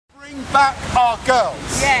back our girls.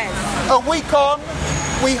 Yes. A week on,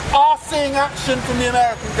 we are seeing action from the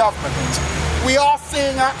American government. We are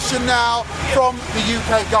seeing action now from the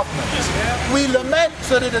UK government. We lament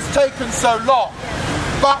that it has taken so long,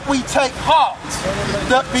 but we take heart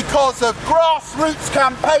that because of grassroots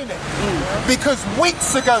campaigning, because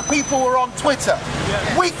weeks ago people were on Twitter,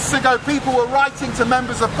 weeks ago people were writing to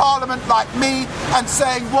members of parliament like me and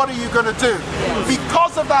saying, what are you going to do?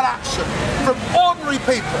 Because of that action from ordinary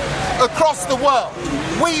people across the world,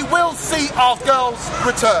 we will see our girls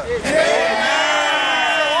return.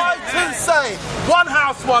 So I too say, one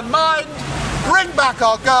house, one mind, bring back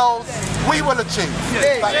our girls, we will achieve.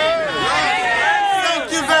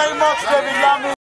 Thank you very much, David Lammy.